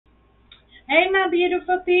Hey, my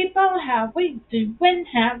beautiful people, how we doing?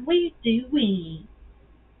 How we doing?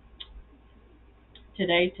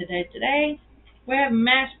 Today, we have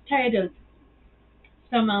mashed potatoes,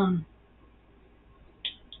 some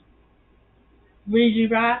greasy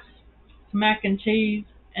rice, some mac and cheese,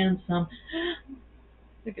 and some.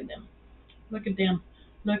 Look at them! Look at them!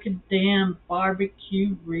 Look at them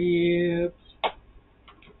barbecue ribs.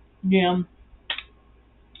 Yum.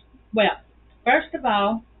 Well, first of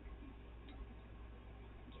all,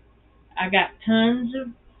 I got tons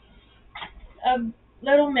of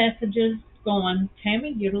little messages going.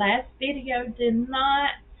 Tammy, your last video did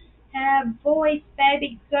not have voice,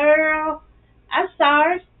 baby girl. I'm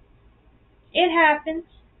sorry. It happens.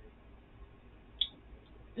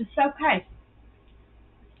 It's okay.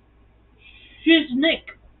 Shiznick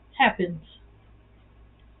happens.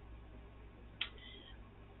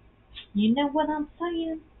 You know what I'm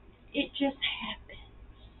saying? It just happens.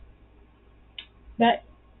 But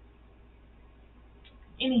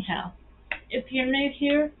anyhow, if you're new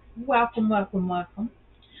here, welcome, welcome, welcome.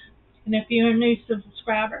 And if you're a new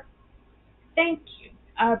subscriber, thank you.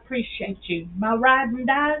 I appreciate you. My ride and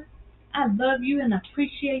die, I love you and I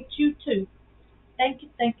appreciate you too. Thank you,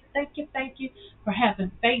 thank you, thank you, thank you for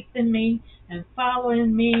having faith in me and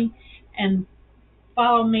following me and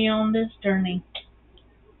follow me on this journey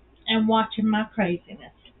and watching my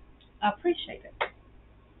craziness. I appreciate it.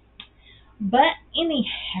 But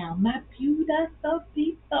anyhow, my beautiful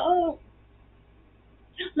people,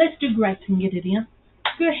 let's do grace and get it in.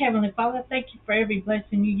 Good Heavenly Father, thank you for every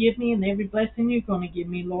blessing you give me and every blessing you're going to give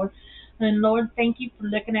me, Lord. And Lord, thank you for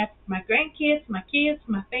looking after my grandkids, my kids,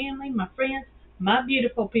 my family, my friends, my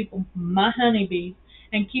beautiful people, my honeybees,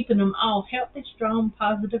 and keeping them all healthy, strong,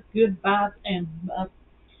 positive, good vibes, and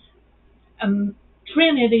um,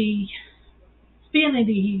 Trinity,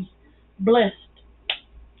 Spinity, blessed.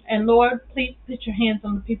 And Lord, please put your hands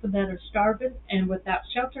on the people that are starving and without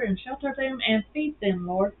shelter and shelter them and feed them,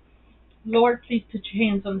 Lord. Lord, please put your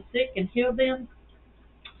hands on the sick and heal them.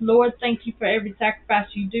 Lord, thank you for every sacrifice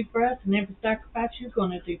you do for us and every sacrifice you're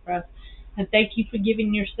going to do for us. And thank you for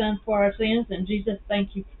giving your son for our sins. And Jesus,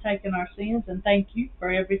 thank you for taking our sins. And thank you for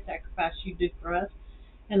every sacrifice you do for us.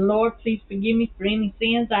 And Lord, please forgive me for any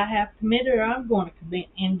sins I have committed or I'm going to commit.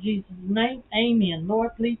 In Jesus' name, amen.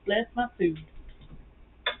 Lord, please bless my food.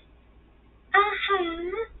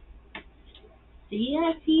 Uh-huh. See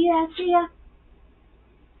ya.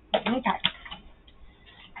 Okay.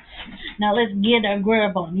 Now let's get a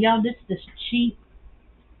grub on. Y'all, this is cheap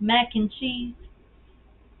mac and cheese.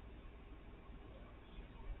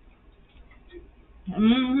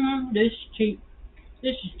 This is cheap.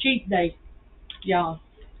 This is cheap day, y'all.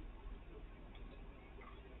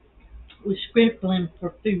 We're scribbling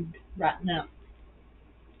for food right now.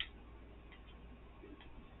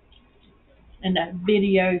 And that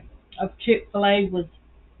video of Chick-fil-A was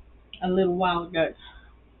a little while ago.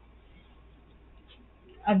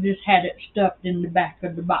 I just had it stuffed in the back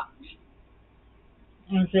of the box.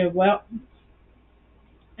 And I said, well,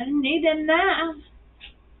 I need a knife.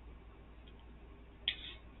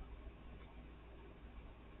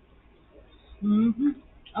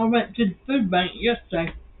 I went to the food bank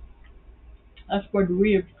yesterday. That's where the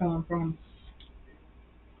ribs come from.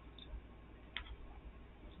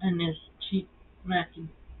 And this cheap mac and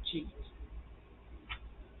cheese.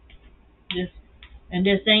 This and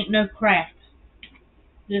this ain't no craft.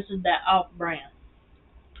 This is that off-brand.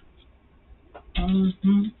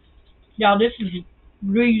 Y'all, this is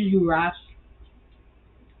greasy rice.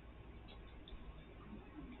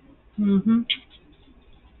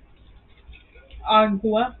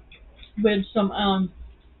 Agua with some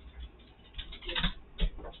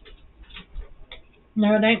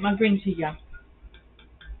no, it ain't my green tea, y'all.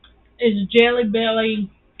 It's Jelly Belly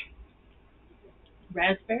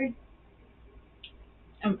raspberry.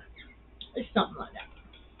 Um, it's something like that.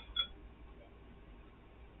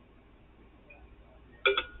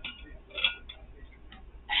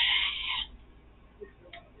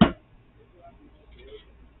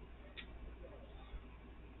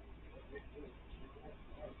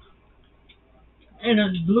 And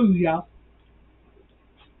it's blue, y'all.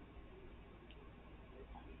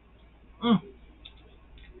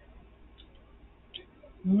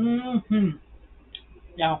 Mm.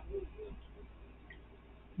 Y'all.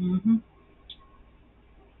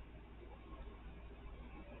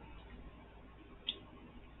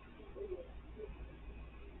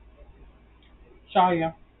 Sorry,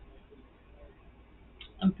 y'all.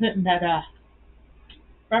 I'm putting that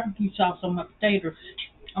barbecue sauce on my potatoes.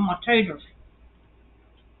 On my taters.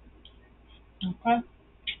 Okay?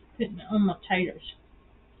 Putting it on my taters.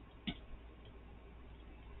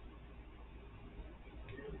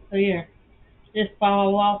 So yeah, just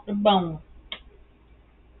fall off the bone.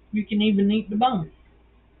 You can even eat the bone.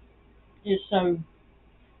 It's so.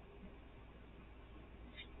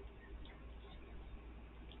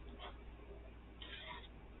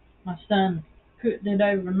 My son cooked it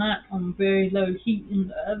overnight on very low heat in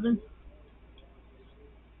the oven.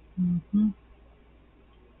 Mm-hmm.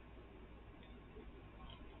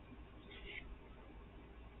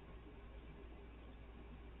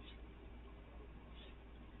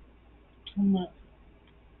 I'm like,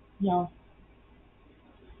 y'all,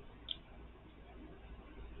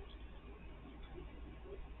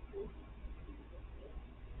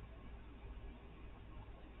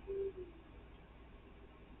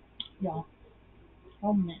 y'all.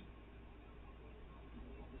 Oh man.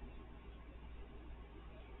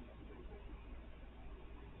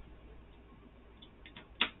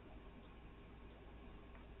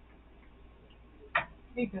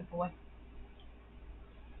 Be a good boy.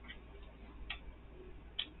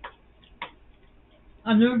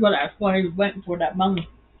 I knew what that's why he was waiting for that bone.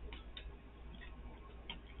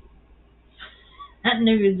 I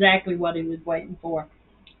knew exactly what he was waiting for.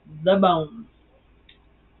 The bone.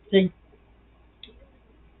 See,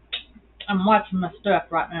 I'm watching my stuff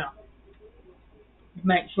right now to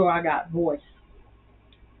make sure I got voice.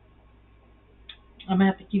 I'm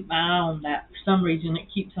gonna have to keep my eye on that. For some reason, it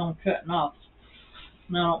keeps on cutting off,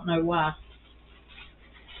 and I don't know why.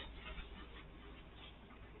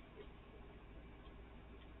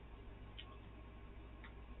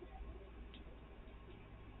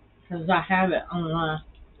 Because I have it on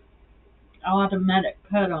automatic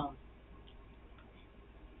cut on,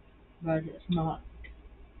 but it's not.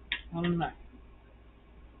 I don't know.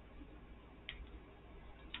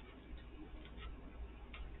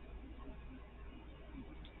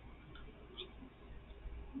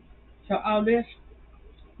 So all this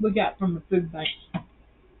we got from the food bank.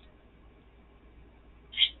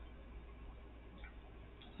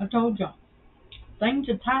 I told y'all, things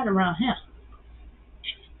are tight around here.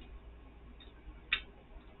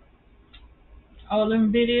 All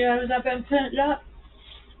them videos I've been putting up,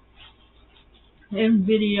 them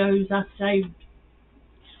videos I saved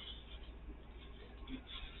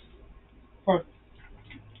for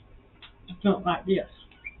something like this.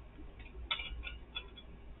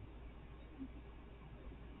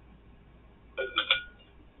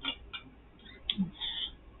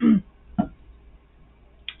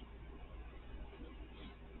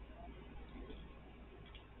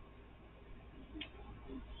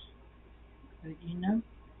 But you know,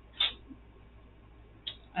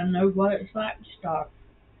 I know what it's like to starve.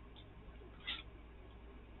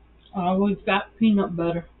 I always got peanut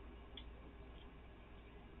butter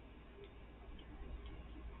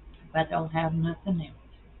if I don't have nothing else.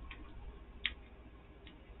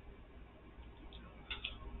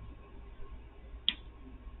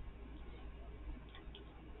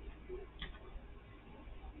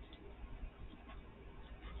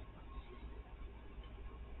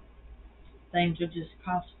 Things are just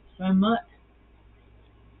costing so much.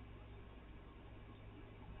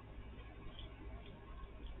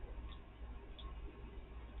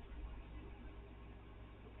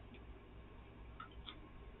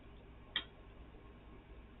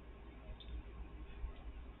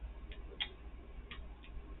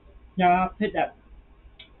 Now I put that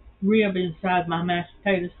rib inside my mashed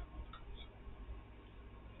potatoes.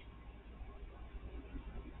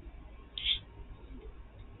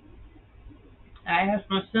 I asked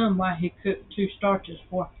my son why he cooked two starches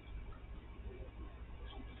for.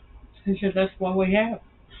 He said that's what we have.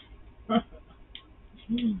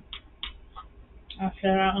 I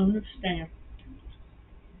said I understand.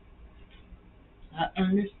 I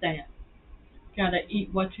understand. Gotta eat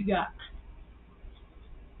what you got.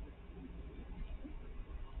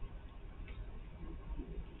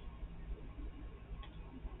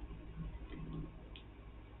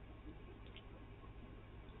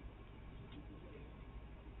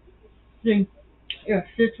 See, in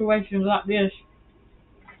situations like this,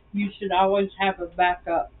 you should always have a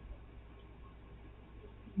backup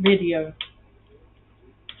video.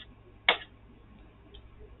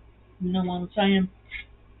 You know what I'm saying?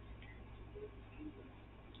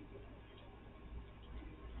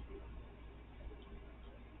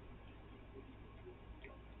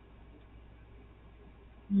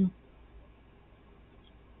 Mm.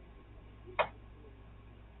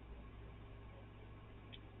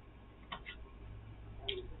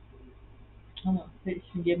 I'm gonna fix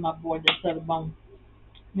and give my boy this other bone.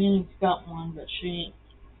 Minnie's got one, but she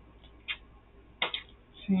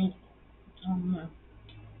ain't, I don't know.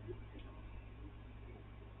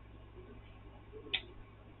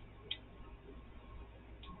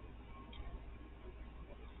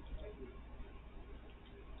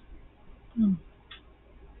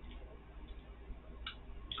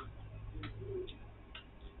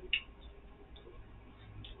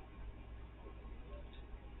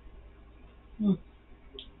 Mm.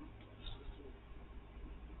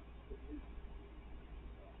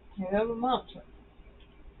 Hell of a monster.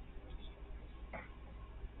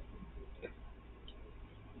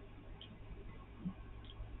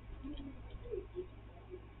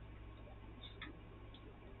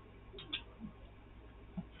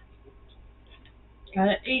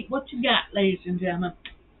 Gotta eat what you got, ladies and gentlemen.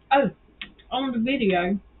 Oh, on the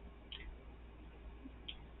video,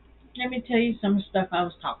 let me tell you some of the stuff I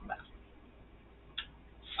was talking about.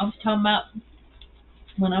 I was talking about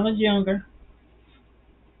when I was younger,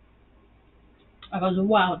 I was a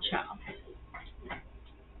wild child.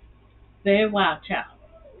 Very wild child.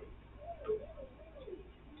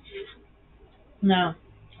 Now,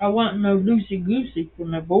 I wasn't no loosey goosey for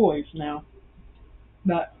my boys now,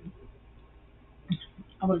 but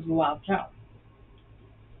I was a wild child.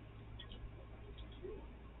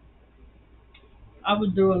 I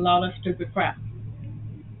would do a lot of stupid crap.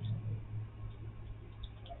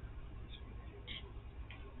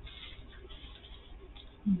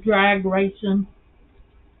 Drag racing,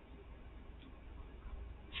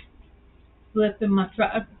 flipping my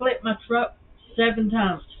truck. I flipped my truck 7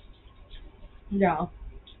 times. Y'all,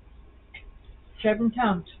 7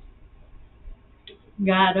 times.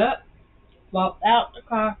 Got up, walked out the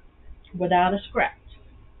car without a scratch.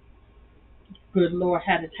 Good Lord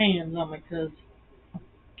had his hands on me because,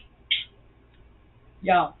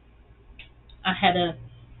 y'all, I had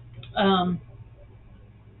um,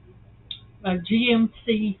 a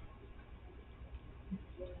GMC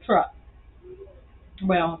truck.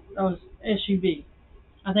 Well, it was SUV.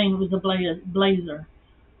 I think it was a Blazer.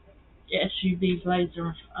 SUV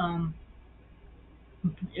Blazer.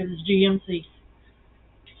 It was GMC.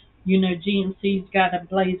 You know, GMC's got a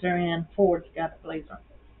Blazer and Ford's got a Blazer.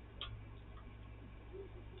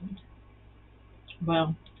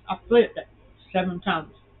 Well, I flipped it 7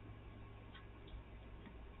 times.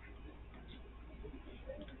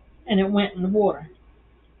 And it went in the water.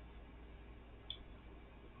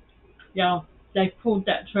 Y'all, they pulled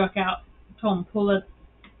that truck out, told them to pull it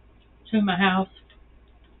to my house,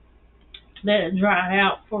 let it dry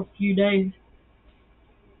out for a few days.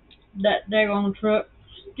 That daggone truck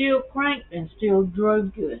still cranked and still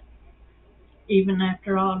drove good, even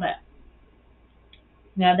after all that.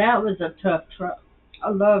 Now that was a tough truck.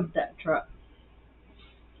 I loved that truck.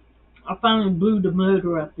 I finally blew the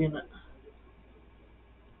motor up in it.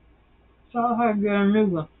 So I had to get a new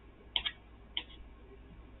one.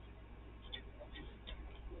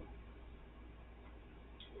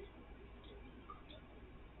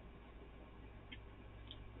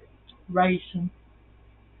 Racing,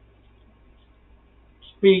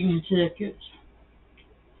 speeding tickets,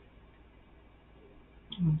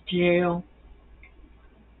 jail,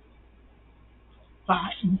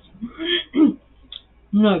 fighting.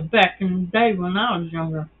 No, back in the day when I was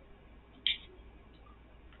younger,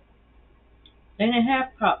 they didn't have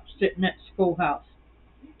cops sitting at the schoolhouse.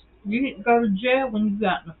 You didn't go to jail when you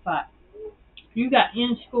got in a fight. You got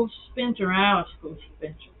in-school suspension or out-of-school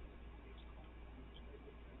suspension.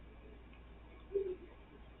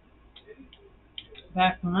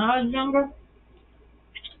 Back when I was younger,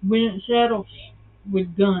 we didn't settle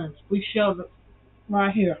with guns. We settled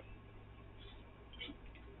right here.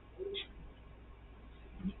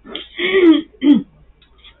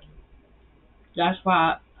 That's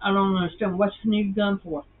why I don't understand what you need a gun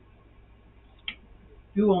for.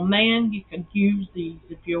 If you're a man, you can use these.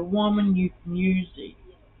 If you're a woman, you can use these.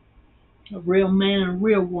 A real man and a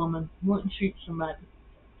real woman wouldn't shoot somebody.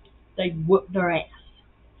 They'd whoop their ass.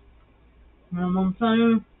 You know what I'm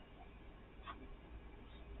saying?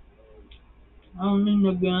 I don't need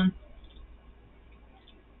no gun.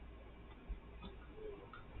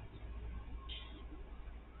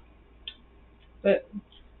 But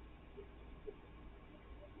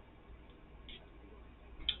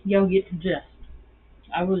y'all get the gist.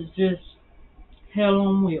 I was just hell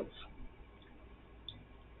on wheels.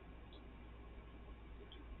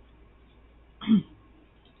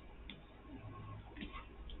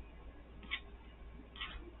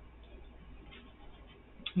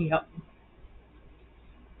 Yep,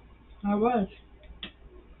 I was.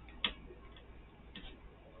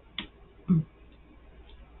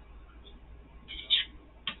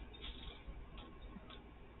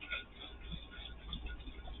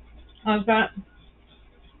 I got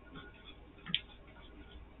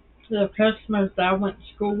the customers that I went to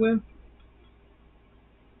school with.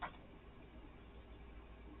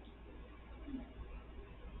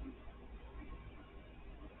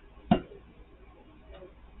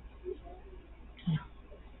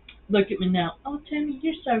 Look at me now. Oh, Tammy,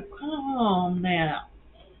 you're so calm now.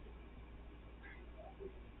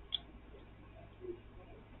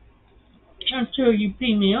 until you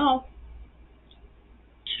pee me off.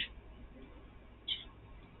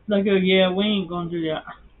 They go, yeah, we ain't gonna do that.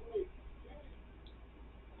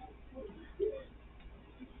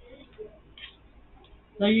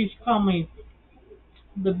 They used to call me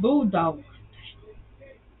the bulldog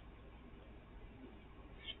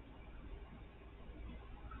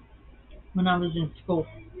when I was in school.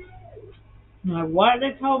 Now, why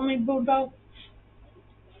they call me bulldog?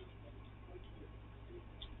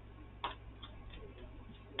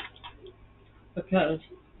 Because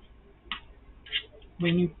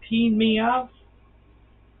when you peed me off,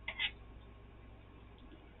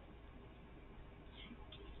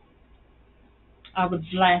 I would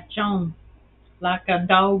latch on like a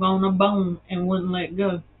dog on a bone and wouldn't let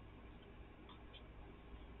go.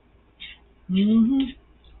 Mm-hmm.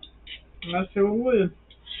 I sure would.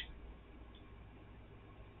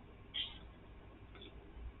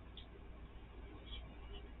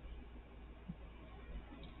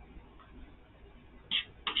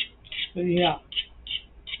 But yeah,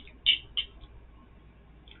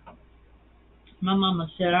 my mama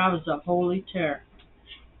said I was a holy terror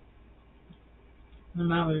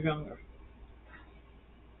when I was younger.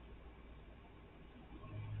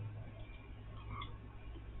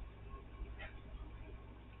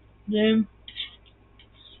 Then,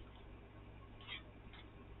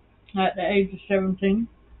 at the age of 17,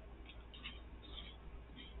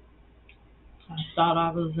 I thought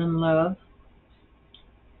I was in love.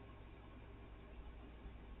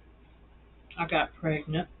 I got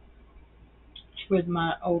pregnant with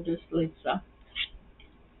my oldest, Lisa.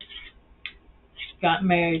 Got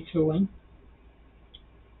married to him.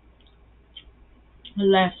 It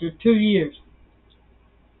lasted 2 years,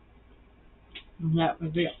 and that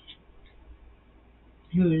was it.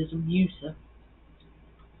 He was abusive,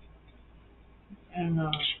 and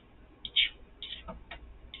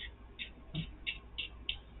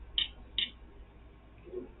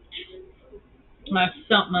that's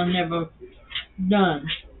something I never done.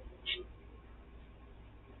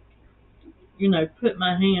 You know, put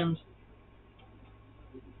my hands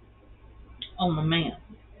on a man,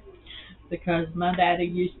 because my daddy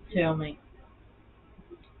used to tell me,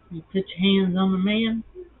 you put your hands on a man,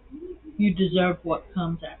 you deserve what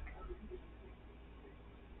comes after.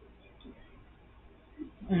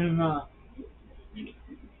 And I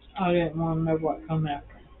didn't want to know what come after.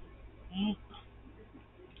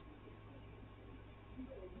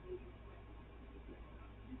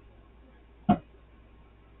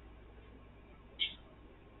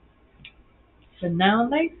 But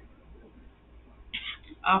nowadays,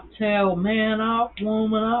 I'll tell man off,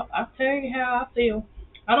 woman off. I'll tell you how I feel.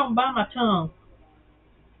 I don't bite my tongue,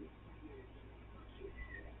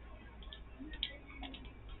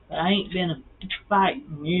 but I ain't been a fight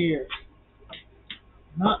in years.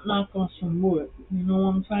 Not knock on some wood. You know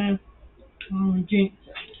what I'm saying? I'm gonna jinx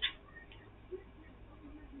it.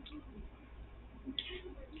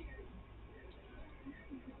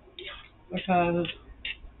 Because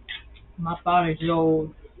my body's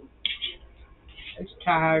old. It's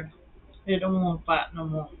tired. It don't want to fight no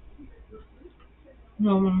more. You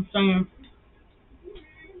know what I'm saying?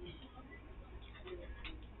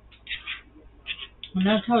 When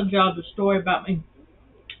I told y'all the story about me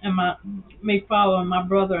and me following my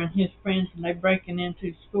brother and his friends, and they breaking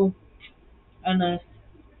into school and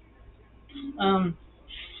um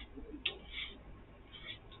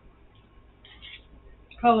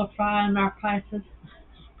qualifying our classes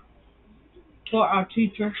for our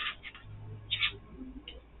teachers.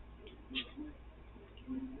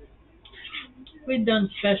 We'd done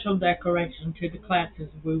special decoration to the classes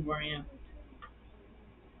we were in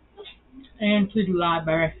and to the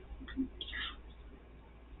library.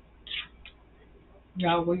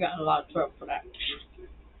 Yeah, we got in a lot of trouble for that.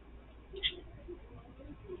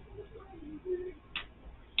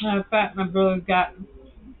 Matter of fact,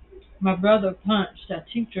 my brother punched a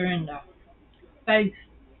teacher in the face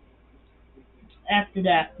after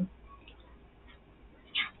that,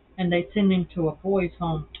 and they sent him to a boys'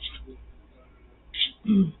 home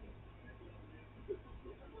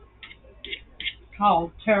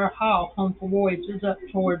called Terre Hall Home for Boys. It's up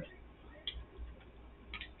towards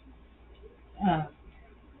uh,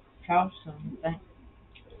 Charleston, I think.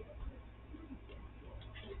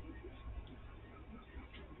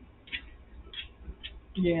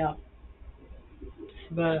 Yeah,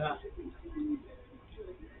 but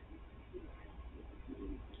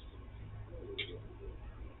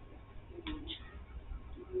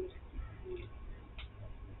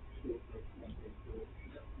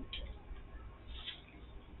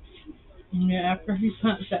yeah, after he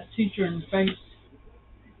punched that teacher in the face,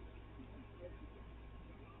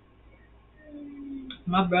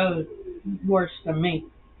 My brother's worse than me.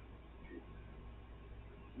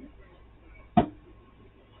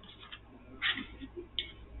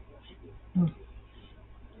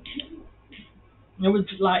 It was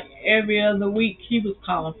like every other week he was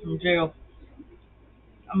calling from jail.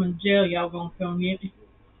 I'm in jail, y'all gonna come get me?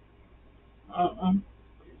 Uh-uh.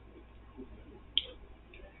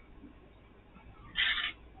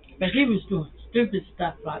 But he was doing stupid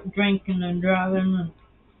stuff like drinking and driving. And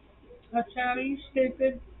I said, are you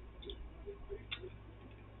stupid?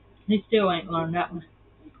 He still ain't learned that one.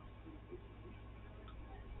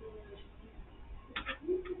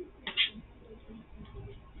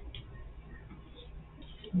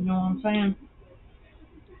 You know what I'm saying?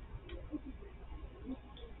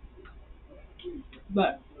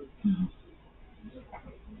 But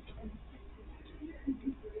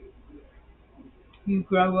you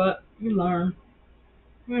grow up, you learn.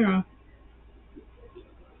 You know,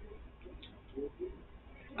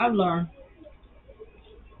 I've learned.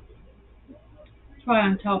 Try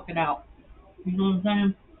and talk it out. You know what I'm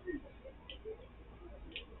saying?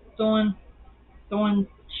 Throwing, throwing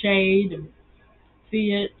shade and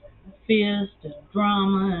fist and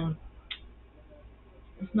drama, and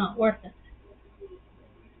it's not worth it.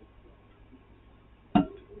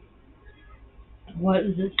 What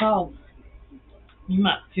does it solve? You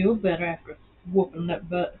might feel better after whooping that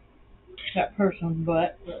person's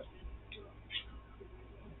butt, but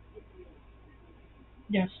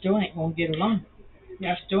y'all still ain't gonna get along.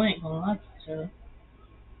 Y'all still ain't gonna like each other.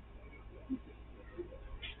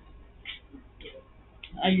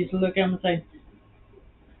 I used to look at him and say,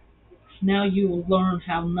 now you will learn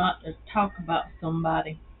how not to talk about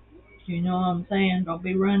somebody. You know what I'm saying? Don't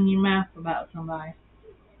be running your mouth about somebody.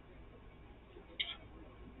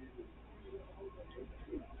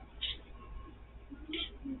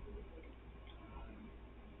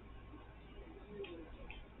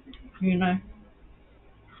 You know?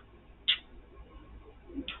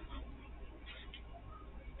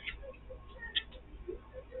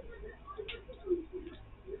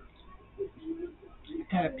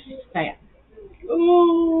 Got a piece of fat.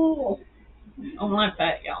 Ooh! I don't like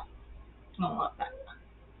that, y'all. I don't like that.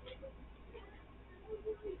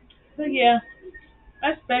 But yeah,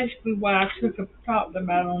 that's basically what I talked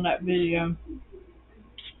about on that video.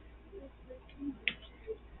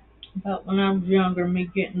 About when I was younger, me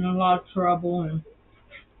getting in a lot of trouble and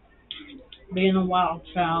being a wild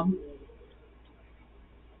child.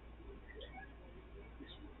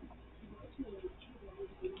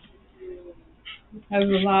 There was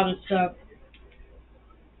a lot of stuff.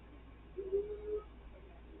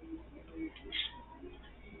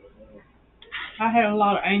 I had a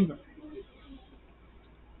lot of anger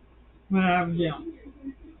when I was young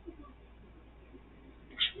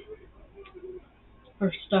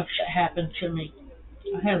for stuff that happened to me.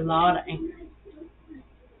 I had a lot of anger.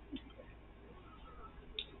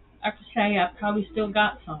 I could say I probably still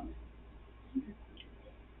got some.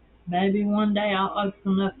 Maybe one day I'll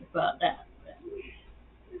open up about that.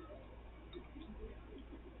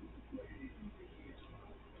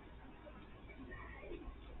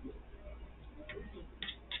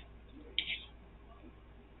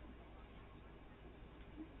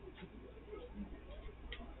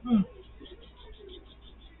 Hmm.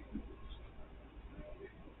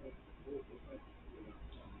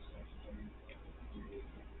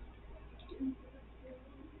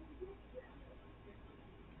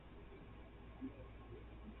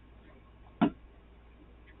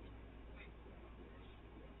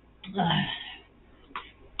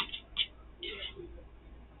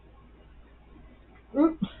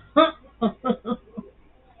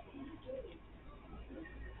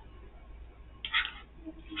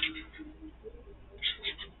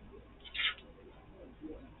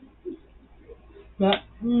 But,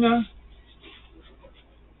 you know,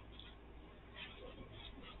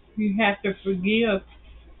 you have to forgive.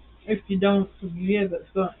 If you don't forgive, it's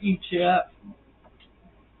going to eat you up,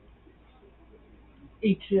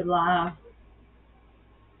 eat you alive.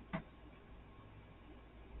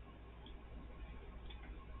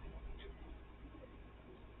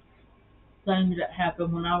 Things that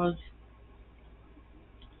happened when I was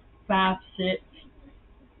 5, 6,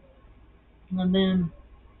 and then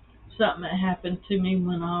something that happened to me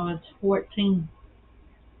when I was 14.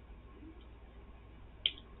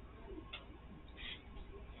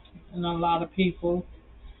 And a lot of people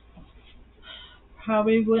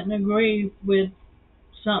probably wouldn't agree with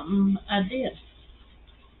something I did.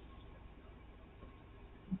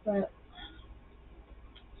 But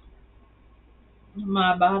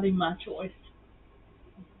my body, my choice.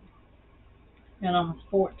 And I was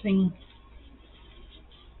 14.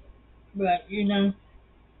 But, you know,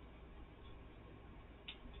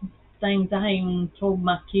 things I ain't even told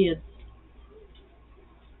my kids.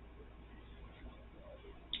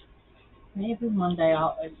 Maybe one day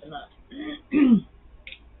I'll open up.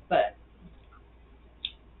 But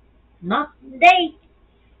not today.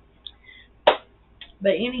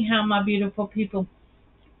 But anyhow, my beautiful people,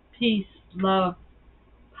 peace, love,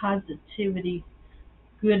 positivity,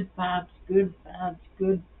 good vibes, good vibes,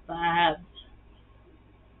 good vibes.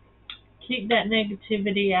 Keep that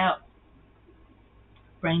negativity out.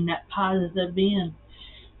 Bring that positive in.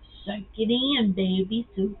 Soak it in, baby.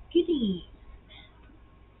 Soak it in.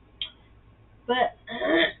 But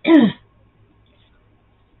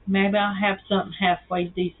maybe I'll have something halfway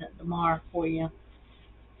decent tomorrow for you.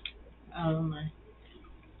 I don't know.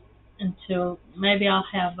 Until maybe I'll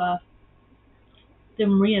have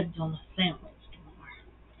them ribs on a sandwich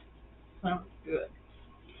tomorrow. Sounds good.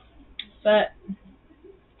 But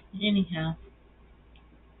anyhow,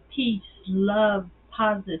 peace, love,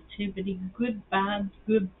 positivity, good vibes,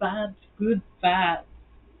 good vibes, good vibes.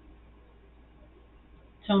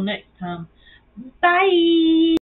 Till next time. Bye.